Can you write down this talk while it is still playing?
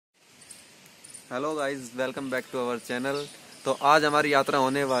Hello guys, welcome back to our channel. तो आज हमारी यात्रा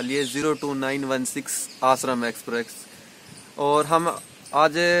होने वाली है 02916 आश्रम एक्सप्रेस और हम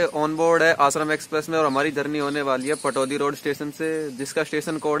आज ऑन बोर्ड है आश्रम एक्सप्रेस में और हमारी जर्नी होने वाली है पटौदी रोड स्टेशन से, जिसका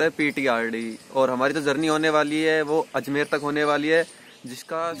स्टेशन कोड है PTRD। और हमारी जो जर्नी होने वाली है वो अजमेर तक होने वाली है,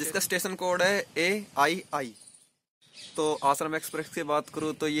 जिसका स्टेशन कोड है AII। तो आश्रम एक्सप्रेस की बात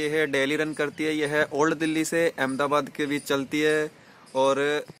करूँ तो ये है डेली रन करती है, ये है ओल्ड दिल्ली से अहमदाबाद के बीच चलती है।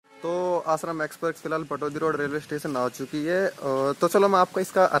 और तो आश्रम एक्सप्रेस फिलहाल पटौदी रोड रेलवे स्टेशन आ चुकी है। तो चलो मैं आपको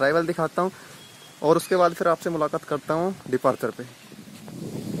इसका अराइवल दिखाता हूँ और उसके बाद फिर आपसे मुलाकात करता हूँ डिपार्चर पे।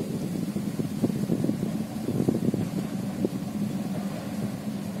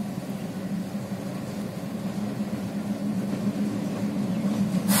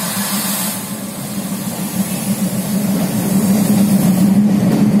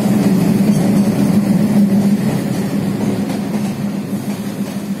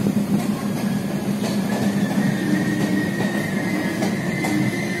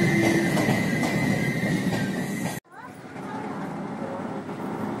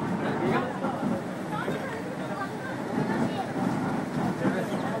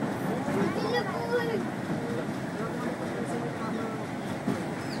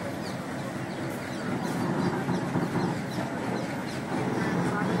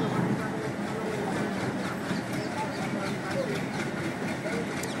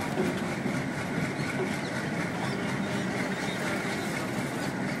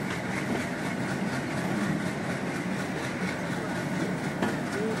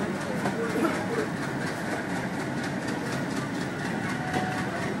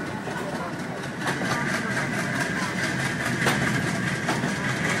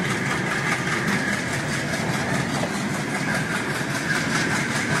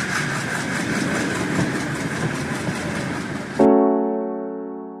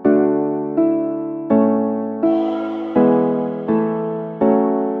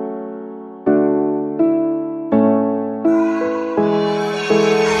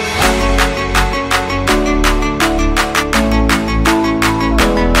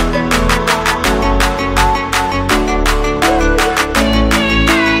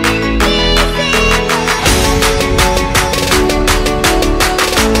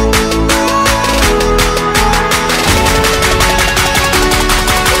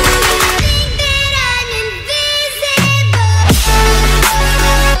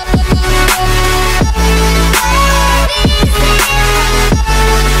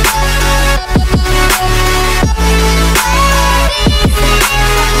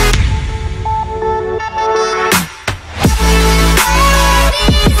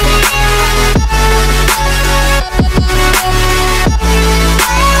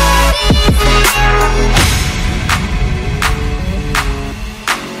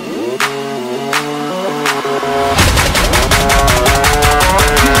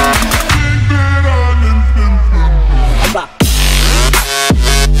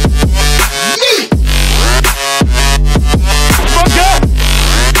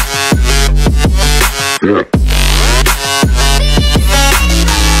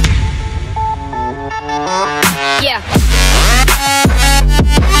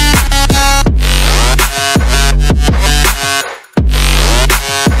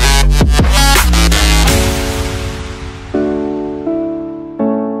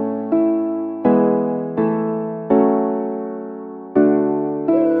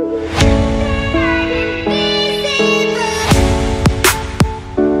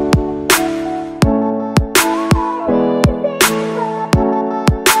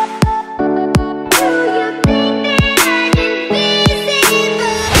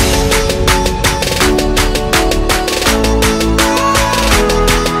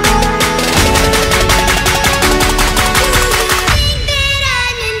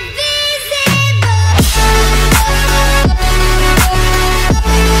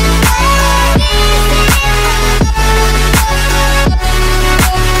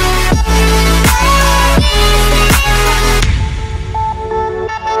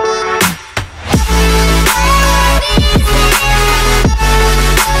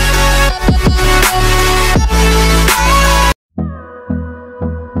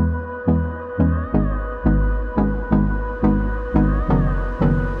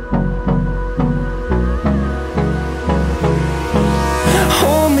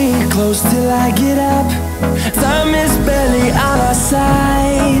 Close till I get up. Time is barely on our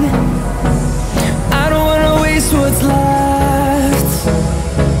side. I don't wanna waste what's left.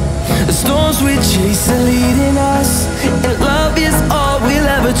 The storms we chase are leading us, and love is all we'll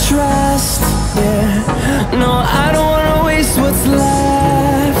ever trust. Yeah, no, I don't wanna waste what's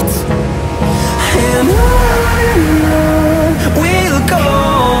left.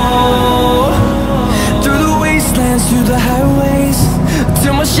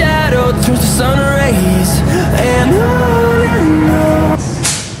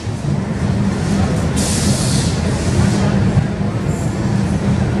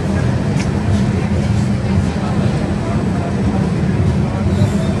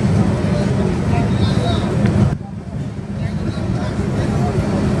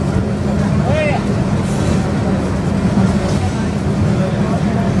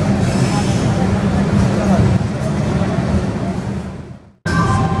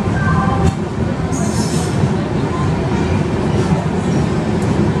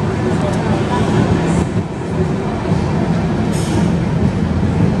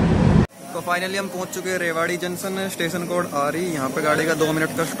 Finally हम पहुंच चुके हैं Rewari junction, station code RE। यहाँ पे गाड़ी का 2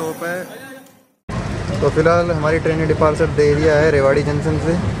 minute का stop है। तो फिलहाल हमारी ट्रेन ने डिपार्चर दे दिया है रेवाड़ी जंक्शन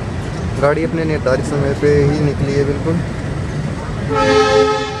से। गाड़ी अपने निर्धारित समय पे ही निकली है बिल्कुल।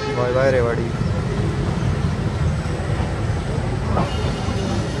 Bye bye Rewari.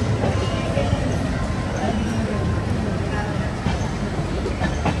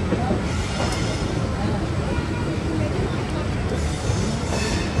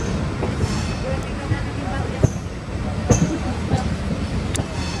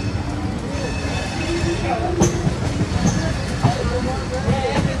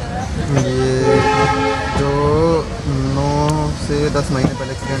 ये जो 9 से 10 महीने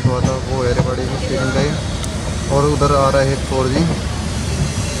पहले एक्सीडेंट हुआ था वो है रेवाड़ी स्टेशन का ही। और उधर आ रहा है 4G।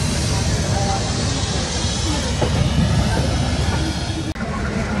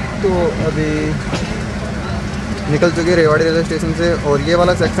 तो अभी निकल चुकी है रेवाड़ी रेलवे स्टेशन से। और ये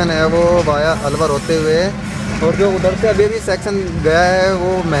वाला सेक्शन है वो वाया अलवर होते हुए, और जो उधर से अभी भी सेक्शन गया है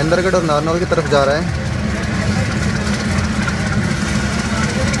वो महेंद्रगढ़ और नारनौल की तरफ जा रहा है।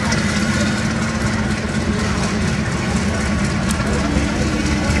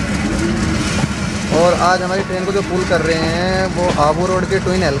 और आज हमारी ट्रेन को जो पुल कर रहे हैं वो आबू रोड के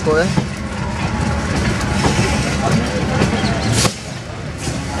ट्विन एल्को है।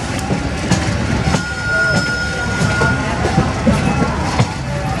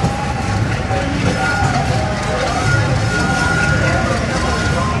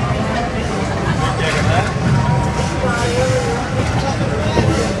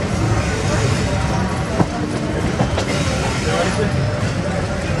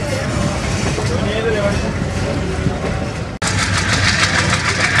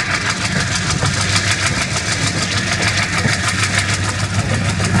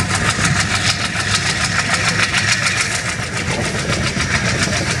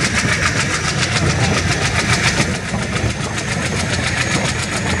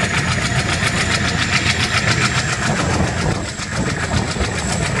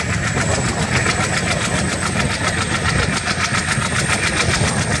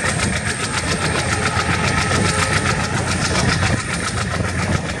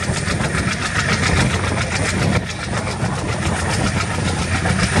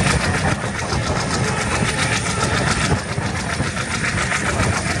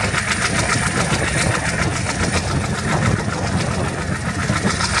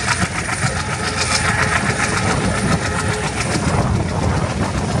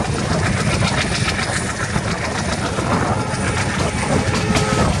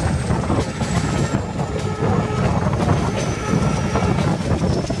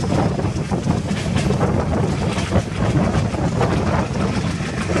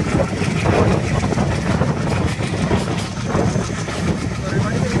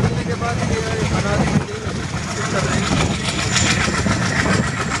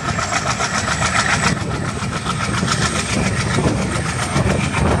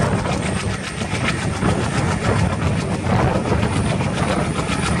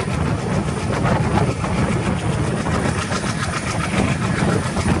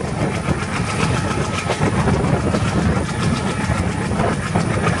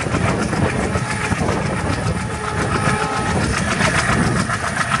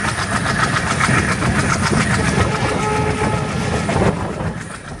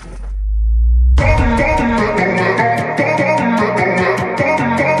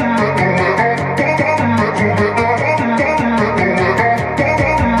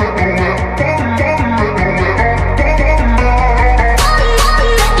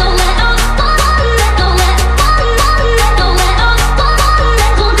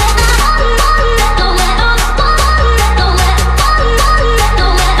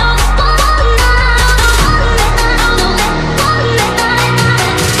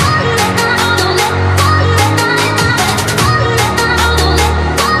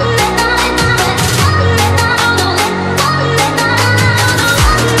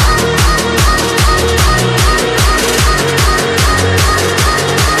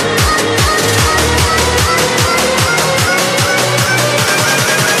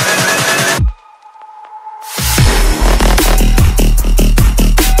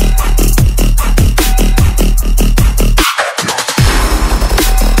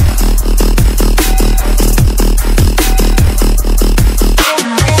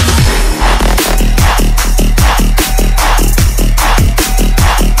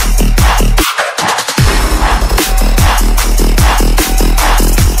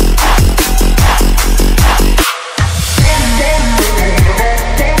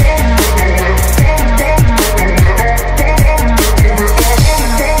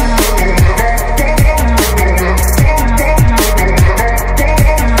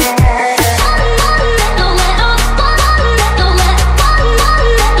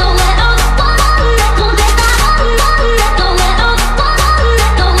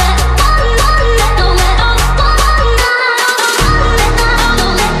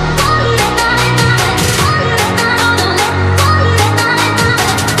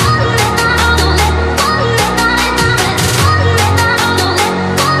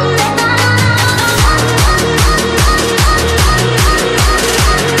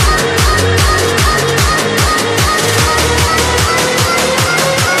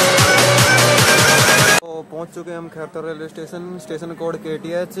 पहुंच चुके हैं हम खैरतर रेलवे स्टेशन कोड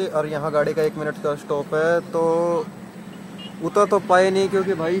KTH, और यहाँ गाड़ी का 1 मिनट का स्टॉप है। तो उतर तो पाए नहीं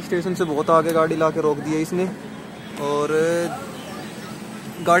क्योंकि भाई स्टेशन से बहुत आगे गाड़ी ला के रोक दी है इसने, और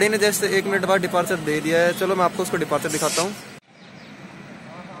गाड़ी ने जैसे 1 मिनट बाद डिपार्चर दे दिया है। चलो मैं आपको उसको डिपार्चर दिखाता हूँ।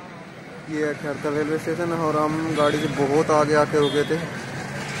 ये है खैरतर रेलवे स्टेशन, और हम गाड़ी से बहुत आगे आके रुके थे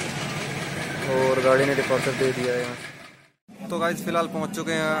और गाड़ी ने डिपार्चर दे दिया है यहाँ। तो गाइस फिलहाल पहुँच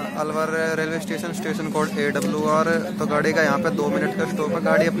चुके हैं Alwar railway station code AWR। तो गाड़ी का यहाँ पे 2 मिनट का स्टॉप है।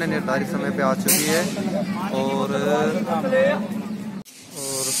 गाड़ी अपने निर्धारित समय पे आ चुकी है। और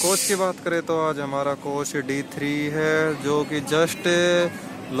कोच की बात करें तो आज हमारा कोच D3 है, जो कि जस्ट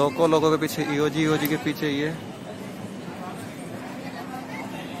लोको के पीछे EOG के पीछे ही है।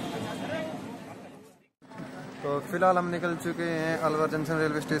 तो फिलहाल हम निकल चुके हैं अलवर जंक्शन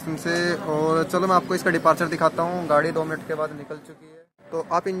रेलवे स्टेशन से, और चलो मैं आपको इसका डिपार्चर दिखाता हूँ। गाड़ी 2 मिनट के बाद निकल चुकी है, तो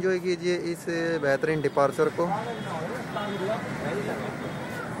आप इंजॉय कीजिए इस बेहतरीन डिपार्चर को।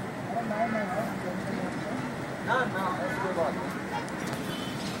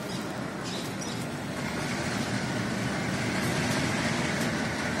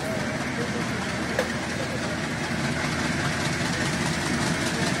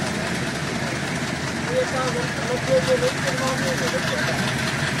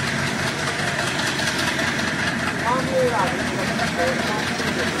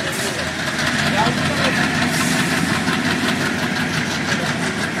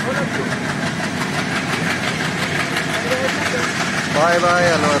 Bye bye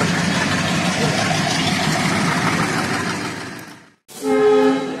Alwar.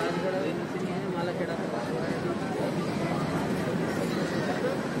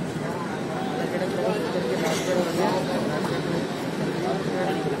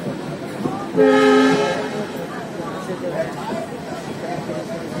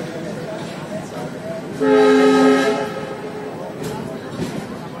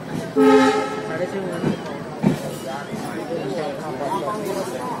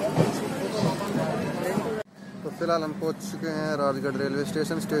 तो फिलहाल हम पहुंच चुके हैं Rajgarh railway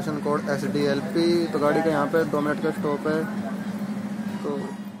station code SDLP। तो गाड़ी का यहाँ पे 2 मिनट का स्टॉप है।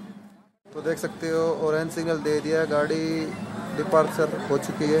 तो देख सकते हो ऑरेंज सिग्नल दे दिया, गाड़ी डिपार्चर हो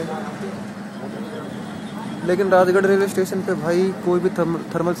चुकी है। लेकिन राजगढ़ रेलवे स्टेशन पे भाई कोई भी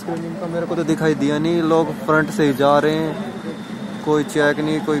थर्मल स्क्रीनिंग का मेरे को तो दिखाई दिया नहीं। लोग फ्रंट से ही जा रहे हैं, कोई चेक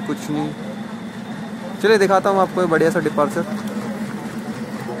नहीं, कोई कुछ नहीं। चलिए दिखाता हूँ आपको बढ़िया सा डिपार्चर।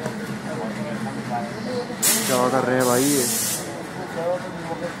 क्या कर रहे हैं भाई ये?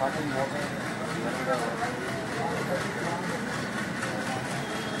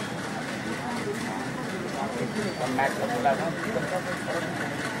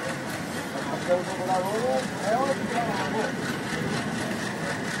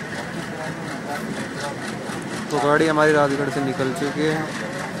 तो गाड़ी हमारी राजगढ़ से निकल चुकी है।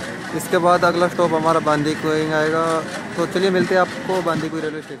 इसके बाद अगला स्टॉप हमारा बांदीकुई आएगा। तो चलिए मिलते हैं आपको बांदीकुई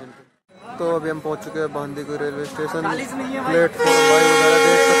रेलवे स्टेशन पे। तो अभी हम पहुंच चुके हैं बांदीकुई रेलवे स्टेशन। प्लेटफॉर्म भाई वगैरह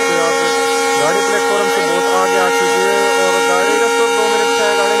देख सकते हो आप, गाड़ी प्लेटफॉर्म से बहुत आगे आ चुकी है, और गाड़ी का तो 2 मिनट का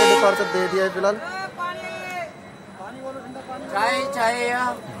है। गाड़ी ने डिपार्चर दे दिया है फिलहाल। चाय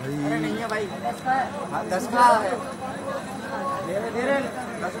अरे नहीं है भाई, 10 का है, धीरे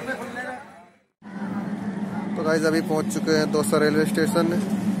 10 रुपये खुलने का। तो गाइस अभी पहुंच चुके हैं दौसा रेलवे स्टेशन।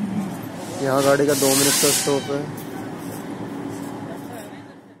 यहाँ गाड़ी का 2 मिनट का स्टॉप है।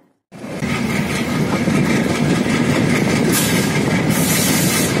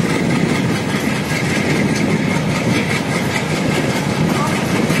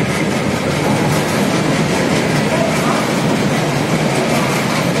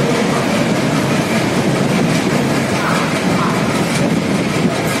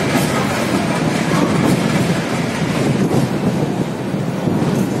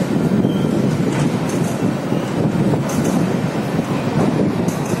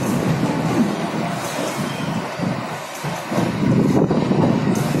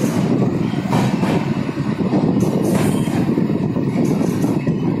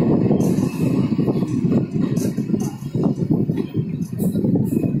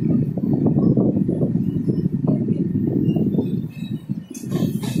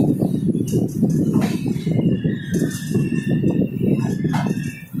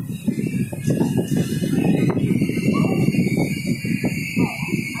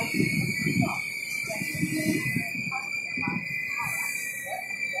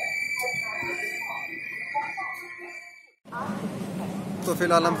 तो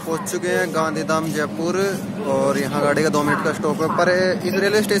फिलहाल हम पहुंच चुके हैं गांधीधाम जयपुर, और यहाँ गाड़ी का 2 मिनट का स्टॉप है। पर इस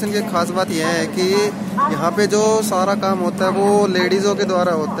रेलवे स्टेशन की खास बात यह है कि यहाँ पे जो सारा काम होता है वो लेडीज़ों के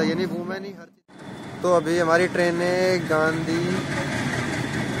द्वारा होता है, यानी वुमेन ही हर चीज़। तो अभी हमारी ट्रेन है गांधी,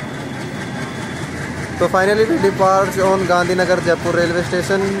 तो finally we depart on Gandhinagar Jaipur railway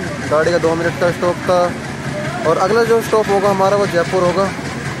station. गाड़ी का 2 मिनट का स्टॉप था और अगला जो स्टॉप होगा हमारा वो जयपुर होगा।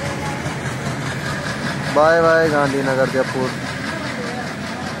 Bye bye Gandhinagar Jaipur.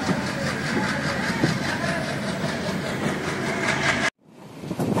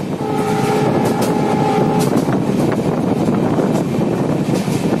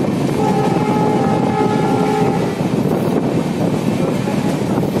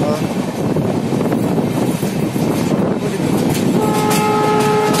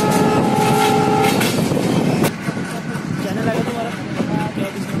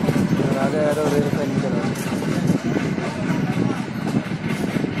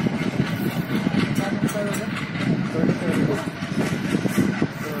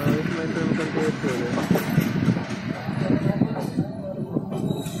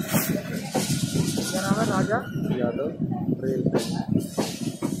 Yadav train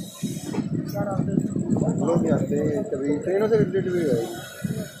लोग आते हैं, कभी ट्रेनों से रिलेटेड भी है।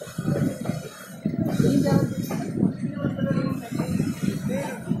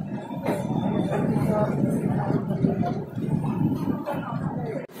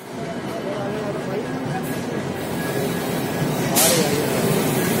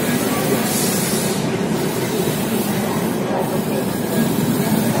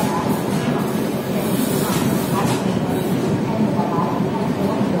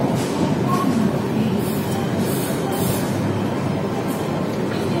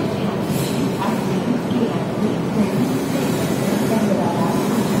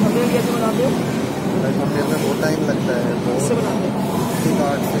 बहुत टाइम लगता है,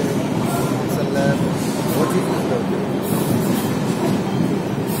 कार्ड से बहुत चीज़ होती है।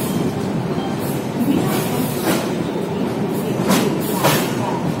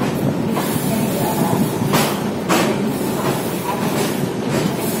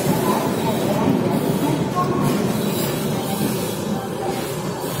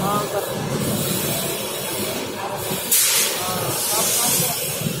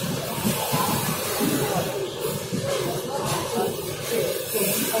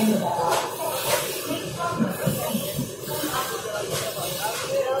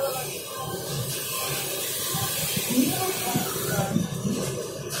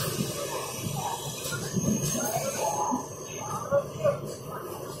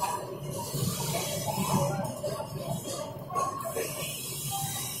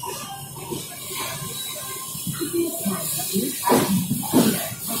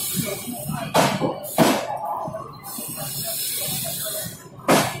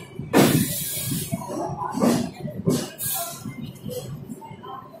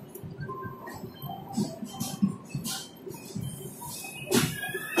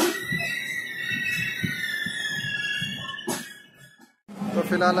 तो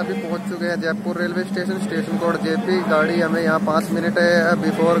फिलहाल अभी पहुंच चुके हैं Jaipur railway station. Station code JP. गाड़ी हमें यहाँ 5 मिनट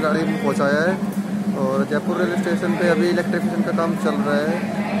बिफोर गाड़ी पहुंचाया है और जयपुर रेलवे स्टेशन पे अभी इलेक्ट्रिफिकेशन का काम चल रहा है।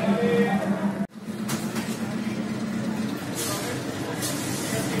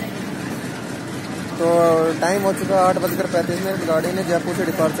 तो टाइम हो चुका 8:35। गाड़ी ने जयपुर से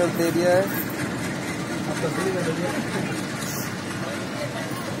डिपार्चर दे दिया है।